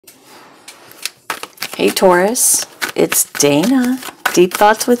Hey Taurus, it's Dana. Deep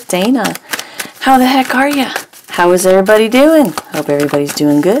Thoughts with Dana. How the heck are ya? How is everybody doing? Hope everybody's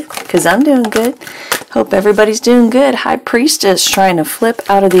doing good, because I'm doing good. Hope everybody's doing good. High Priestess trying to flip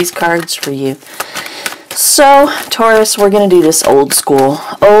out of these cards for you. So, Taurus, we're going to do this old school.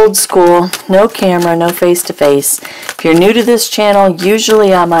 Old school, no camera, no face-to-face. If you're new to this channel,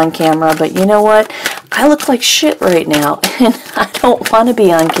 usually I'm on camera, but you know what? I look like shit right now, and I don't want to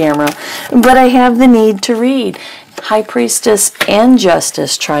be on camera, but I have the need to read. High Priestess and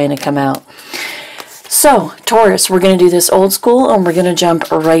Justice trying to come out. So, Taurus, we're going to do this old school, and we're going to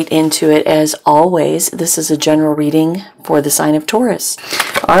jump right into it as always. This is a general reading for the sign of Taurus.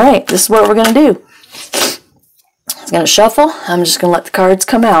 All right, this is what we're going to do. I'm going to shuffle. I'm just going to let the cards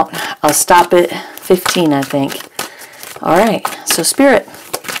come out. I'll stop at 15, I think. All right, so Spirit,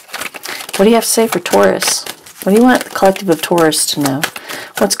 what do you have to say for Taurus? What do you want the collective of Taurus to know?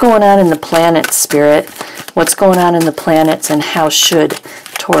 What's going on in the planets, Spirit? What's going on in the planets, and how should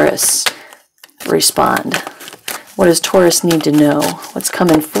Taurus respond? What does Taurus need to know? What's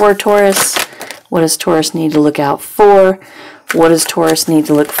coming for Taurus? What does Taurus need to look out for? What does Taurus need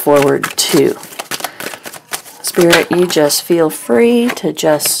to look forward to? Spirit, you just feel free to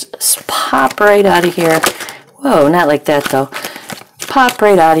just pop right out of here. Whoa, not like that though. Pop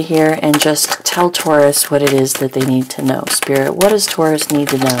right out of here and just tell Taurus what it is that they need to know. Spirit, what does Taurus need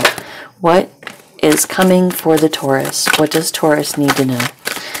to know? What is coming for the Taurus? What does Taurus need to know?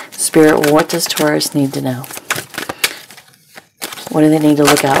 Spirit, what does Taurus need to know? What do they need to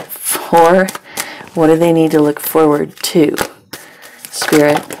look out for? What do they need to look forward to?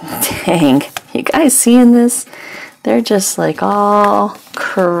 Spirit, dang. You guys seeing this? They're just like all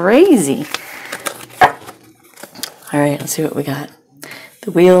crazy. All right, let's see what we got.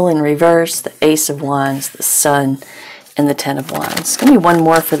 The Wheel in reverse, the Ace of Wands, the Sun, and the Ten of Wands. Give me one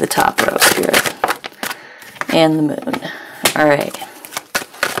more for the top row, Spirit. And the Moon. All right.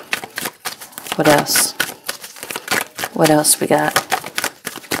 What else? What else we got?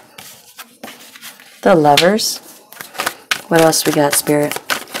 The Lovers. What else we got, Spirit?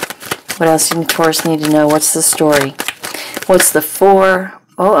 What else do Taurus need to know? What's the story? What's the Four?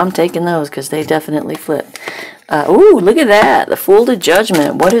 Oh, I'm taking those because they definitely flip. Ooh, look at that. The Fool to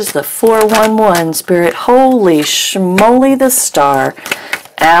Judgment. What is the 411, Spirit? Holy schmoly, the Star.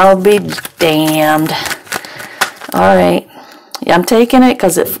 I'll be damned. All right. Yeah, I'm taking it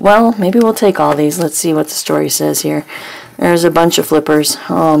because well, maybe we'll take all these. Let's see what the story says here. There's a bunch of flippers.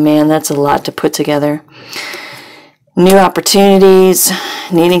 Oh, man, that's a lot to put together. New opportunities,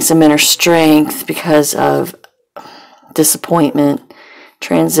 needing some inner strength because of disappointment,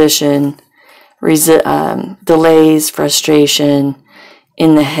 transition, delays, frustration,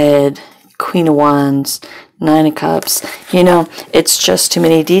 in the head, Queen of Wands, Nine of Cups. You know, it's just too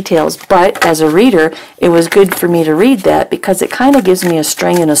many details. But as a reader, it was good for me to read that because it kind of gives me a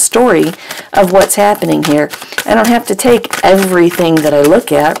string and a story of what's happening here. I don't have to take everything that I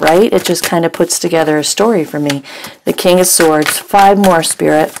look at, right? It just kind of puts together a story for me. The King of Swords. 5 more,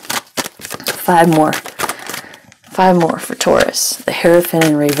 Spirit. 5 more. 5 more for Taurus. The Hierophant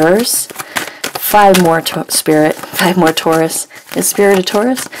in reverse. 5 more, Spirit. 5 more, Taurus. Is Spirit a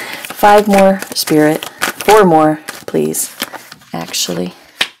Taurus? 5 more, Spirit. 4 more, please. Actually,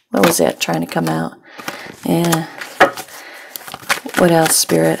 what was that trying to come out? Yeah. What else,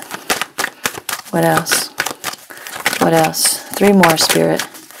 Spirit? What else? What else? 3 more, Spirit.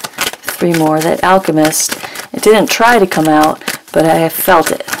 3 more. That Alchemist. It didn't try to come out, but I felt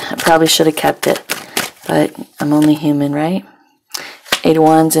it. I probably should have kept it. But I'm only human, right? 8 of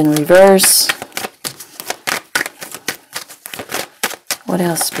Wands in reverse. What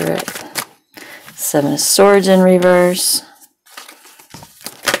else, Spirit? 7 of Swords in reverse.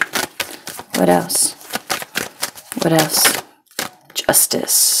 What else? What else?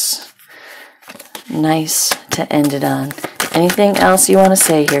 Justice. Nice to end it on. Anything else you want to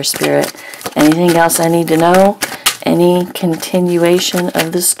say here, Spirit? Anything else I need to know? Any continuation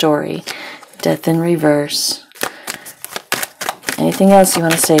of the story? Death in reverse. Anything else you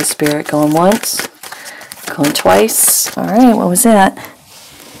want to say, Spirit? Going once? Going twice? All right, what was that?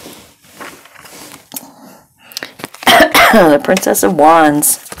 The Princess of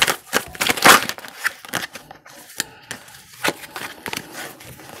Wands.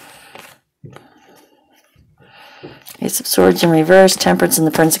 Ace of Swords in reverse, Temperance, and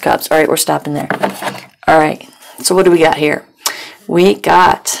the Prince of Cups. All right, we're stopping there. All right, so what do we got here? We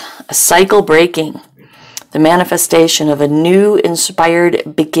got a cycle breaking, the manifestation of a new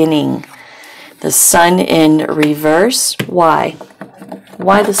inspired beginning. The Sun in reverse. Why?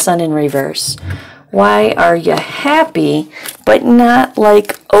 Why the Sun in reverse? Why are you happy, but not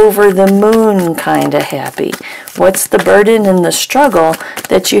like over the moon kind of happy? What's the burden and the struggle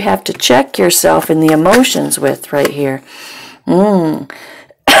that you have to check yourself in the emotions with right here? The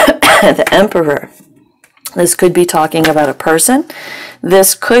Emperor. This could be talking about a person.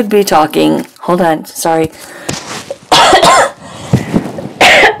 This could be talking, hold on, sorry.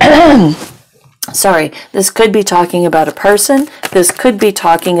 Sorry, this could be talking about a person. This could be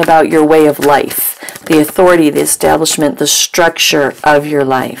talking about your way of life, the authority, the establishment, the structure of your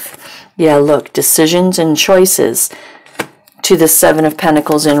life. Yeah, look, decisions and choices to the Seven of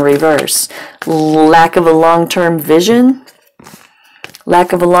Pentacles in reverse. Lack of a long-term vision.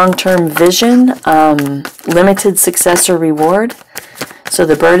 Lack of a long-term vision. Limited success or reward. So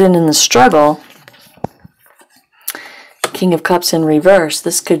the burden and the struggle. King of Cups in reverse.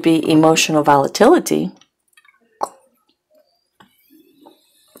 This could be emotional volatility.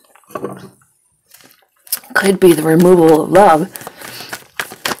 Could be the removal of love.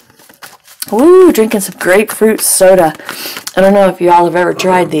 Ooh, drinking some grapefruit soda. I don't know if you all have ever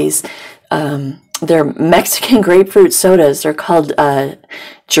tried these. They're Mexican grapefruit sodas. They're called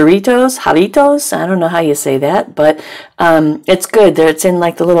Jarritos. I don't know how you say that, but it's good. It's in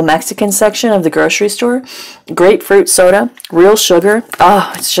like the little Mexican section of the grocery store. Grapefruit soda, real sugar.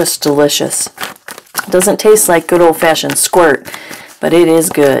 Oh, it's just delicious. It doesn't taste like good old-fashioned squirt, but it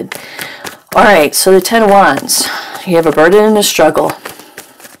is good. All right, so the Ten of Wands. You have a burden and a struggle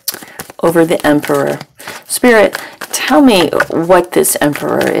over the Emperor. Spirit, tell me what this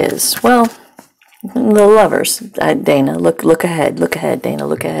Emperor is. Well, the Lovers, Dana, look ahead, Dana,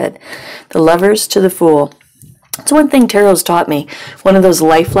 look ahead. The Lovers to the Fool. It's one thing Tarot's taught me. One of those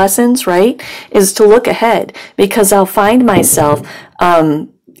life lessons, right, is to look ahead, because I'll find myself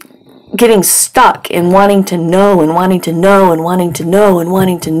getting stuck in wanting to know and wanting to know and wanting to know and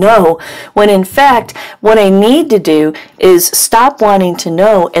wanting to know, when in fact what I need to do is stop wanting to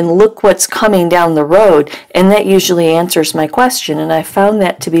know and look what's coming down the road, and that usually answers my question. And I found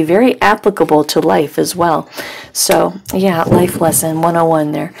that to be very applicable to life as well. So yeah, life lesson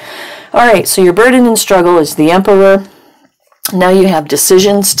 101 there. All right, so your burden and struggle is the Emperor. Now you have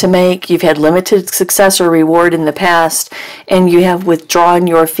decisions to make. You've had limited success or reward in the past, and you have withdrawn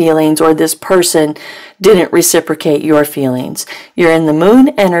your feelings, or this person didn't reciprocate your feelings. You're in the Moon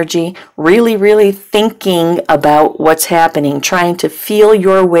energy, really, really thinking about what's happening, trying to feel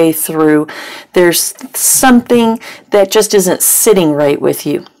your way through. There's something that just isn't sitting right with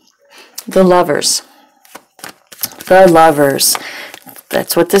you. The Lovers. The Lovers.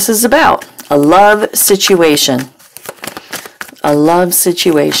 That's what this is about. A love situation. A love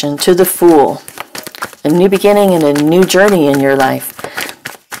situation. To the Fool. A new beginning and a new journey in your life.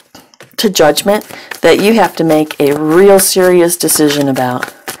 To Judgment, that you have to make a real serious decision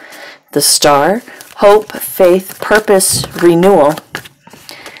about. The Star. Hope, faith, purpose, renewal.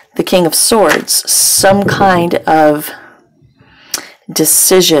 The King of Swords. Some kind of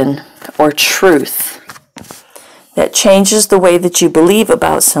decision or truth that changes the way that you believe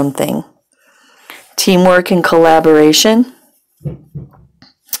about something. Teamwork and collaboration.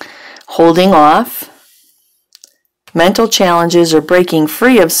 Holding off. Mental challenges or breaking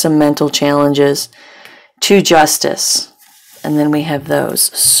free of some mental challenges. To Justice. And then we have those.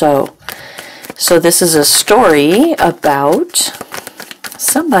 So this is a story about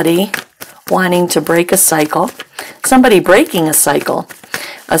somebody wanting to break a cycle. Somebody breaking a cycle.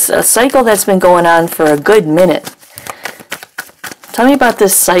 A cycle that's been going on for a good minute. Tell me about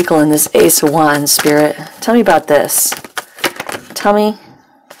this cycle and this Ace of Wands, Spirit. Tell me about this. Tell me.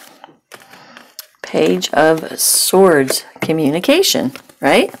 Page of Swords. Communication,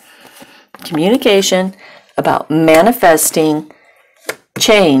 right? Communication about manifesting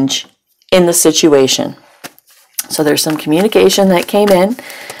change in the situation. So there's some communication that came in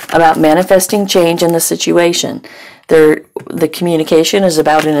about manifesting change in the situation. The communication is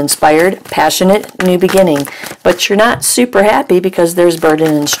about an inspired, passionate new beginning. But you're not super happy because there's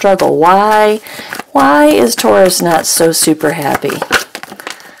burden and struggle. Why is Taurus not so super happy?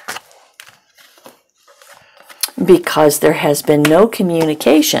 Because there has been no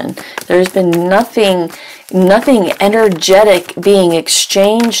communication. There's been nothing energetic being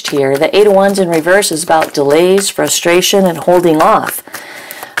exchanged here. The Eight of Wands in reverse is about delays, frustration, and holding off.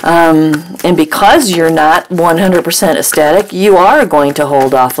 And because you're not 100% ecstatic, you are going to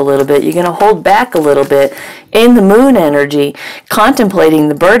hold off a little bit. You're going to hold back a little bit in the moon energy, contemplating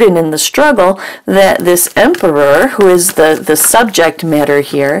the burden and the struggle that this emperor, who is the subject matter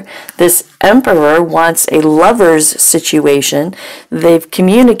here, this emperor wants a lover's situation. They've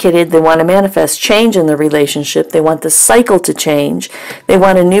communicated they want to manifest change in the relationship. They want the cycle to change. They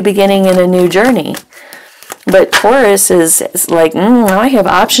want a new beginning and a new journey. But Taurus is like, I have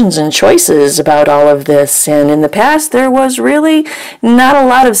options and choices about all of this. And in the past, there was really not a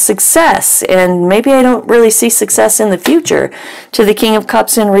lot of success. And maybe I don't really see success in the future. To the King of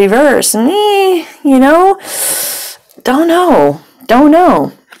Cups in reverse. And, don't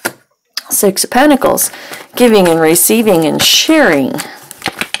know. Six of Pentacles, giving and receiving and sharing.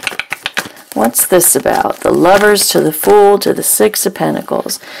 What's this about? The Lovers to the Fool to the Six of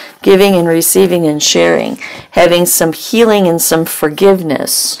Pentacles. Giving and receiving and sharing. Having some healing and some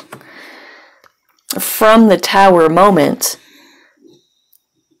forgiveness. From the Tower moment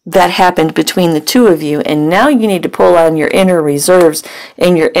that happened between the two of you. And now you need to pull on your inner reserves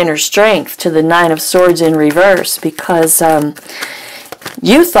and your inner strength to the Nine of Swords in reverse. Because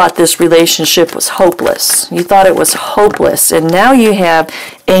you thought this relationship was hopeless. You thought it was hopeless. And now you have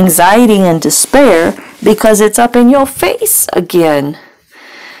anxiety and despair because it's up in your face again.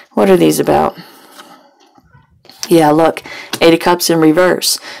 What are these about? Yeah, look. Eight of Cups in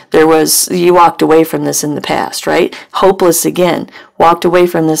reverse. You walked away from this in the past, right? Hopeless again. Walked away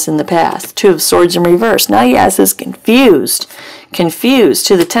from this in the past. Two of Swords in reverse. Now you guys is confused. Confused.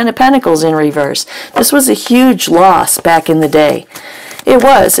 To the Ten of Pentacles in reverse. This was a huge loss back in the day. It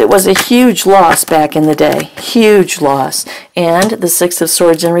was a huge loss back in the day. Huge loss. And the Six of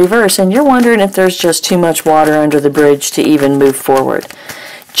Swords in reverse. And you're wondering if there's just too much water under the bridge to even move forward.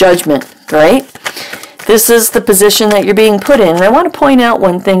 Judgment, right? This is the position that you're being put in. And I want to point out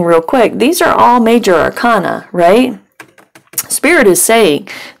one thing real quick. These are all major arcana, right? Spirit is saying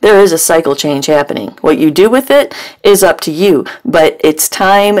there is a cycle change happening. What you do with it is up to you. But it's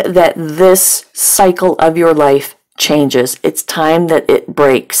time that this cycle of your life changes. It's time that it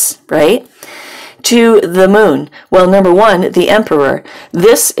breaks, right? To the Moon. Well, number one, the Emperor.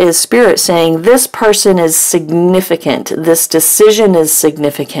 This is Spirit saying this person is significant. This decision is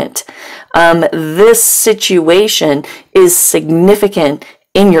significant. This situation is significant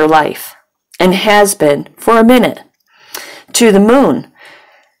in your life and has been for a minute. To the Moon.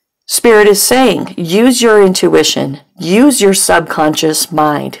 Spirit is saying, use your intuition, use your subconscious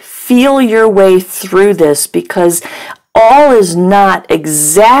mind, feel your way through this because all is not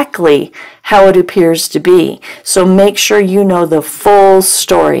exactly how it appears to be. So make sure you know the full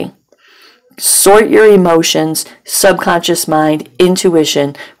story. Sort your emotions, subconscious mind,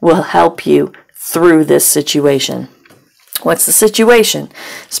 intuition will help you through this situation. What's the situation?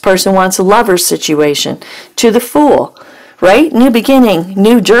 This person wants a lover's situation. To the Fool. Right? New beginning,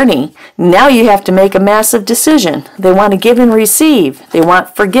 new journey. Now you have to make a massive decision. They want to give and receive. They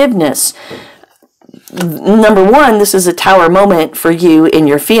want forgiveness. Number one, this is a Tower moment for you in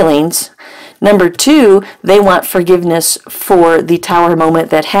your feelings. Number two, they want forgiveness for the Tower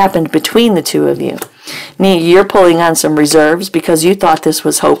moment that happened between the two of you. You're pulling on some reserves because you thought this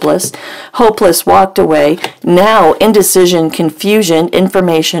was hopeless. Hopeless, walked away. Now, indecision, confusion,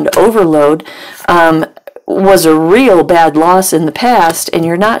 information overload, was a real bad loss in the past, and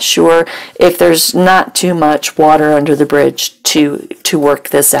you're not sure if there's not too much water under the bridge to work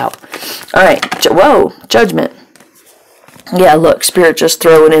this out. All right. Whoa. Judgment. Yeah, look. Spirit just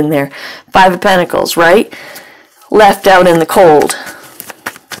throw it in there. Five of Pentacles, right? Left out in the cold.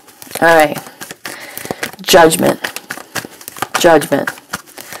 All right. Judgment. Judgment.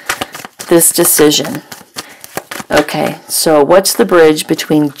 This decision. Okay, so what's the bridge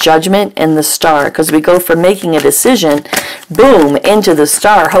between Judgment and the Star? Because we go from making a decision, boom, into the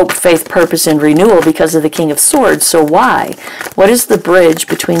Star, hope, faith, purpose, and renewal because of the King of Swords. So why? What is the bridge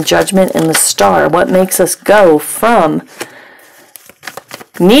between Judgment and the Star? What makes us go from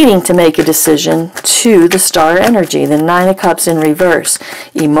needing to make a decision to the Star energy? The Nine of Cups in reverse.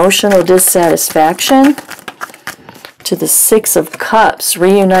 Emotional dissatisfaction. To the Six of Cups,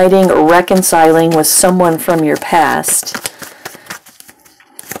 reuniting, reconciling with someone from your past.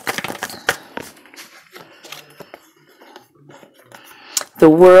 The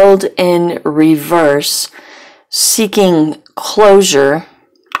World in reverse, seeking closure,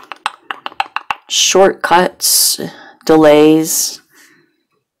 shortcuts, delays.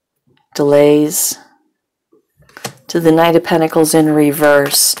 To the Knight of Pentacles in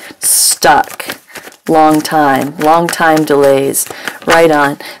reverse, stuck. long time delays. Right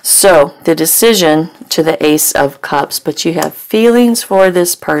on. So the decision to the Ace of Cups, but you have feelings for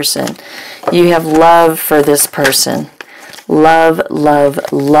this person. You have love for this person. Love, love,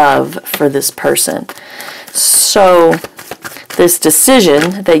 love for this person. So this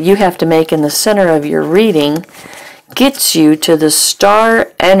decision that you have to make in the center of your reading gets you to the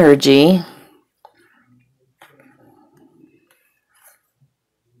star energy.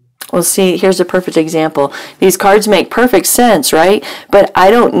 Well, see, here's a perfect example. These cards make perfect sense, right? But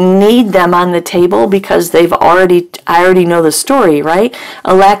I don't need them on the table because I already know the story, right?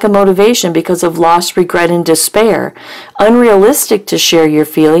 A lack of motivation because of loss, regret, and despair. Unrealistic to share your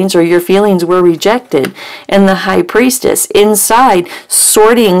feelings, or your feelings were rejected. And the High Priestess, inside,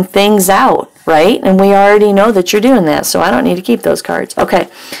 sorting things out, right? And we already know that you're doing that, so I don't need to keep those cards. Okay.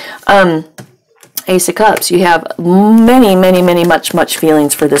 Ace of Cups, you have much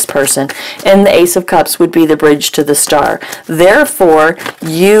feelings for this person, and the Ace of Cups would be the bridge to the star. Therefore,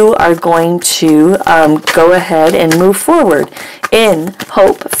 you are going to go ahead and move forward in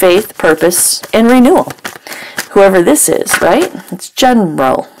hope, faith, purpose, and renewal. Whoever this is, right? It's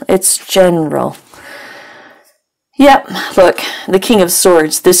general. It's general. Yep, look, the King of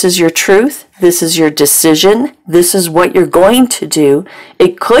Swords, this is your truth, this is your decision, this is what you're going to do.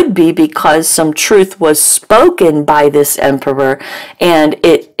 It could be because some truth was spoken by this Emperor, and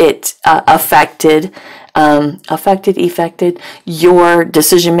it affected your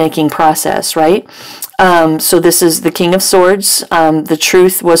decision-making process, right? So this is the King of Swords. The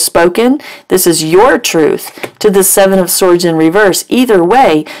truth was spoken. This is your truth to the Seven of Swords in reverse. Either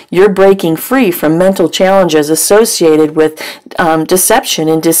way, you're breaking free from mental challenges associated with deception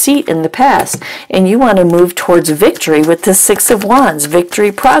and deceit in the past. And you want to move towards victory with the Six of Wands.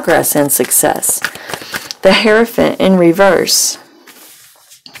 Victory, progress, and success. The Hierophant in reverse.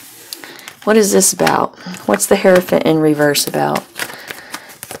 What is this about? What's the Hierophant in reverse about?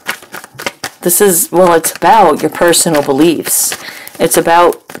 This is, well, it's about your personal beliefs. It's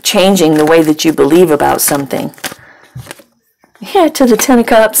about changing the way that you believe about something. Yeah, to the Ten of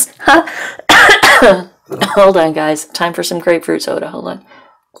Cups. Hold on, guys. Time for some grapefruit soda. Hold on.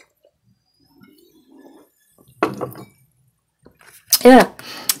 Yeah,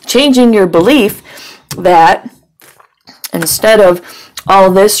 changing your belief that instead of all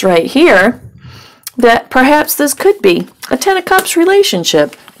this right here, that perhaps this could be a Ten of Cups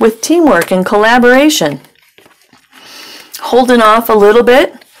relationship with teamwork and collaboration. Holding off a little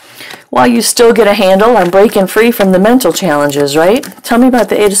bit while you still get a handle on breaking free from the mental challenges, right? Tell me about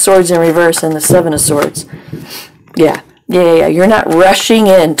the Eight of Swords in reverse and the Seven of Swords. Yeah. You're not rushing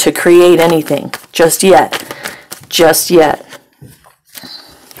in to create anything just yet. Just yet.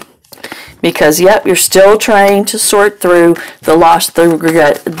 Because, yep, you're still trying to sort through the loss, the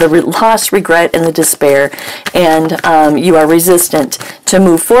loss, regret, and the despair, and you are resistant to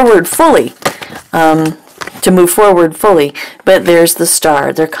move forward fully. But there's the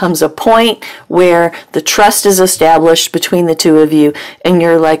star. There comes a point where the trust is established between the two of you, and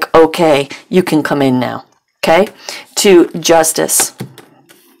you're like, okay, you can come in now. Okay? To justice.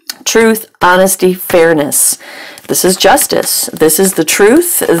 Truth, honesty, fairness. This is justice. This is the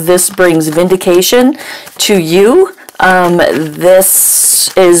truth. This brings vindication to you.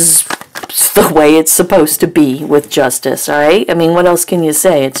 This is the way it's supposed to be with justice, all right? I mean, what else can you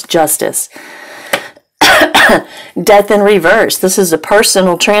say? It's justice. Death in reverse. This is a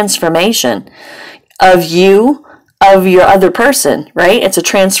personal transformation of you, of your other person, right? It's a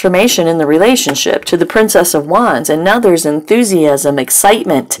transformation in the relationship to the Princess of Wands. And now there's enthusiasm,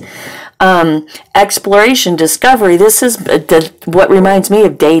 excitement, exploration, discovery. This is what reminds me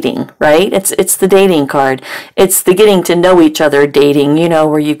of dating, right? It's the dating card. It's the getting to know each other dating, you know,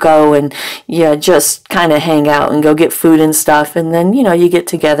 where you go and you just kind of hang out and go get food and stuff. And then, you know, you get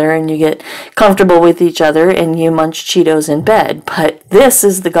together and you get comfortable with each other and you munch Cheetos in bed. But this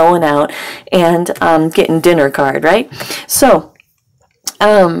is the going out and getting dinner card, right? So,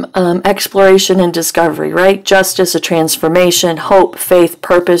 exploration and discovery, right? Justice, a transformation, hope, faith,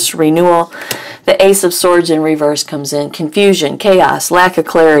 purpose, renewal. The Ace of Swords in reverse comes in. Confusion, chaos, lack of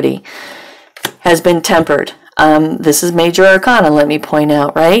clarity has been tempered. This is Major Arcana, let me point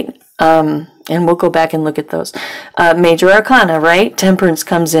out, right? And we'll go back and look at those. Major Arcana, right? Temperance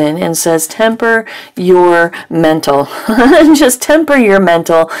comes in and says, temper your mental. Just temper your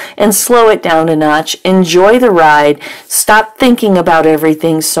mental and slow it down a notch. Enjoy the ride. Stop thinking about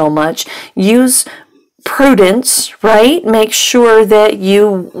everything so much. Use prudence, right? Make sure that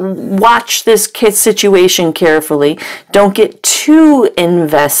you watch this kid situation carefully. Don't get too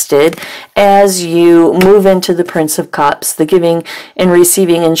invested as you move into the Prince of Cups, the giving and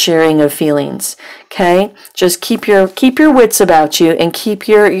receiving and sharing of feelings. Okay? Just keep your wits about you and keep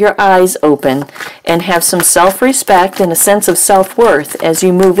your eyes open and have some self-respect and a sense of self-worth as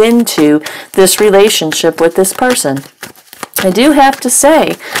you move into this relationship with this person. I do have to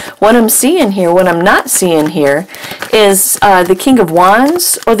say, what I'm seeing here, what I'm not seeing here, is the King of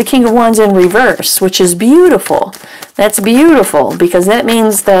Wands or the King of Wands in reverse, which is beautiful. That's beautiful because that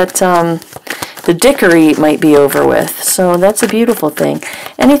means that the dickery might be over with. So that's a beautiful thing.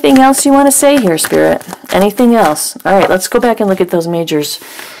 Anything else you want to say here, Spirit? Anything else? All right, let's go back and look at those majors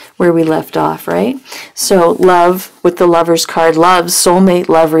where we left off, right? So love with the Lover's card, love, soulmate,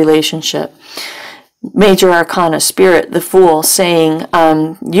 love, relationship. Major Arcana, Spirit, the Fool, saying,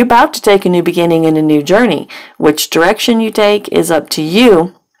 you're about to take a new beginning and a new journey. Which direction you take is up to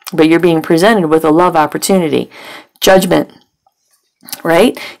you, but you're being presented with a love opportunity. Judgment,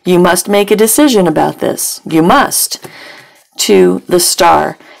 right? You must make a decision about this. You must. To the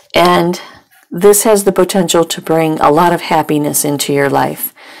Star. And this has the potential to bring a lot of happiness into your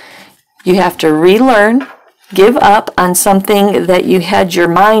life. You have to relearn, give up on something that you had your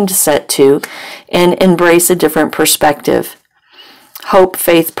mind set to, and embrace a different perspective. Hope,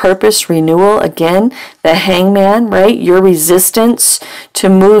 faith, purpose, renewal. Again, the Hangman, right? Your resistance to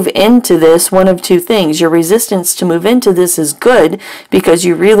move into this, one of two things. Your resistance to move into this is good because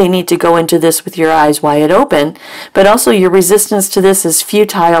you really need to go into this with your eyes wide open. But also your resistance to this is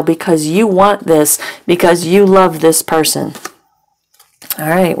futile because you want this, because you love this person. All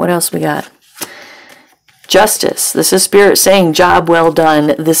right, what else we got? Justice. This is Spirit saying, job well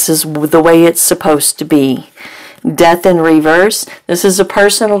done. This is the way it's supposed to be. Death in reverse. This is a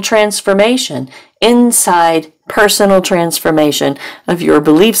personal transformation. Inside personal transformation of your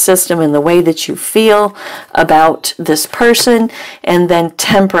belief system and the way that you feel about this person. And then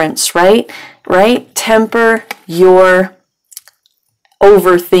temperance, right? Right? Temper your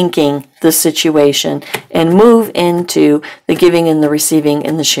overthinking the situation and move into the giving and the receiving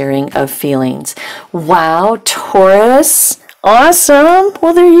and the sharing of feelings. Wow, Taurus. Awesome.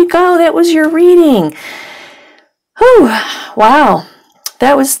 Well, there you go. That was your reading. Whew. Wow.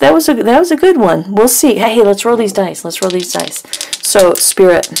 That was a good one. We'll see. Hey, let's roll these dice. Let's roll these dice. So,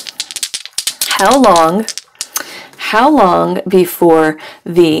 Spirit, how long before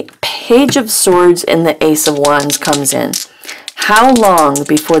the Page of Swords and the Ace of Wands comes in? How long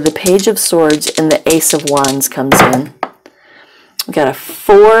before the Page of Swords and the Ace of Wands comes in? We got a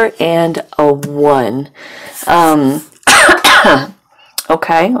 4 and a 1.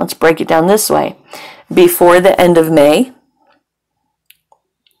 Okay, let's break it down this way. Before the end of May,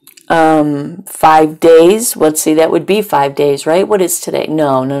 5 days. Let's see, that would be 5 days, right? What is today?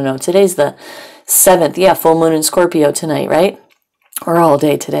 No. Today's the 7th. Yeah, full moon in Scorpio tonight, right? Or all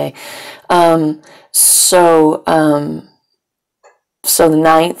day today. So the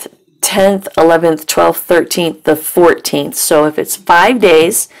 9th, 10th, 11th, 12th, 13th, the 14th. So if it's 5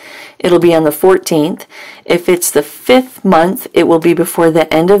 days, it'll be on the 14th. If it's the 5th month, it will be before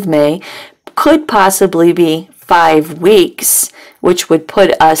the end of May. Could possibly be 5 weeks, which would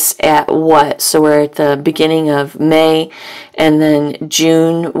put us at what? So we're at the beginning of May, and then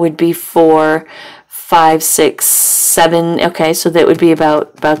June would be 4, 5, 6, 7. Okay, so that would be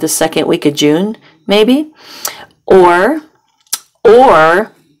about the second week of June, maybe. Or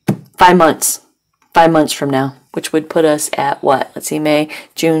 5 months. 5 months from now, which would put us at what? Let's see, May,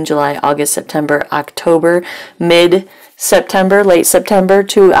 June, July, August, September, October, mid-September, late September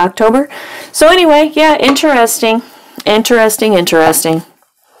to October. So anyway, yeah, interesting. Well,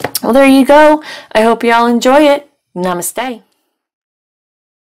 there you go. I hope y'all enjoy it. Namaste.